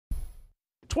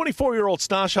24-year-old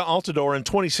Stasha Altador and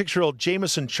 26-year-old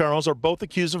Jamison Charles are both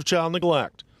accused of child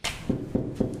neglect.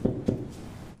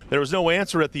 There was no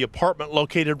answer at the apartment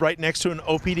located right next to an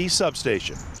OPD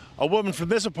substation. A woman from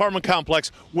this apartment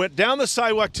complex went down the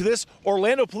sidewalk to this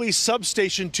Orlando Police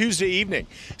substation Tuesday evening,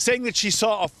 saying that she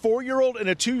saw a 4-year-old and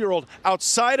a 2-year-old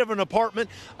outside of an apartment,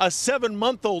 a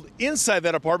 7-month-old inside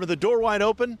that apartment, the door wide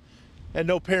open, and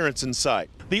no parents in sight.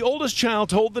 The oldest child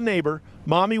told the neighbor,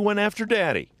 "Mommy went after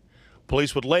Daddy."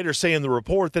 Police would later say in the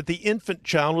report that the infant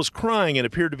child was crying and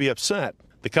appeared to be upset.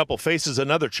 The couple faces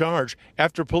another charge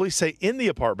after police say in the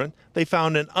apartment they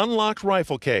found an unlocked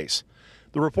rifle case.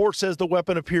 The report says the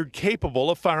weapon appeared capable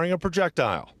of firing a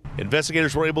projectile.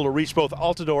 Investigators were able to reach both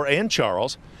Altador and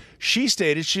Charles. She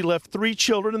stated she left 3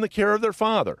 children in the care of their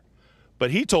father,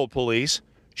 but he told police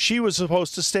she was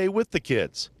supposed to stay with the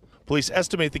kids. Police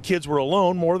estimate the kids were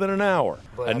alone more than an hour.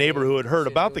 A neighbor who had heard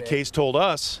about the case told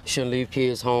us, "Shouldn't leave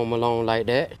kids home alone like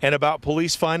that." And about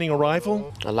police finding a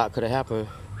rifle? A lot could have happened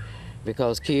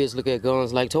because kids look at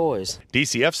guns like toys.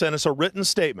 DCF sent us a written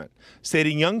statement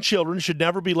stating young children should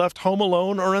never be left home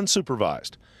alone or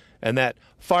unsupervised, and that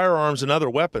firearms and other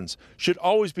weapons should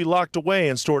always be locked away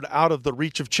and stored out of the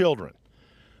reach of children.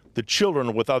 The children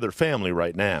are with other family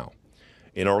right now.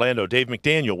 In Orlando, Dave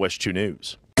McDaniel, WESH 2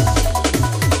 News.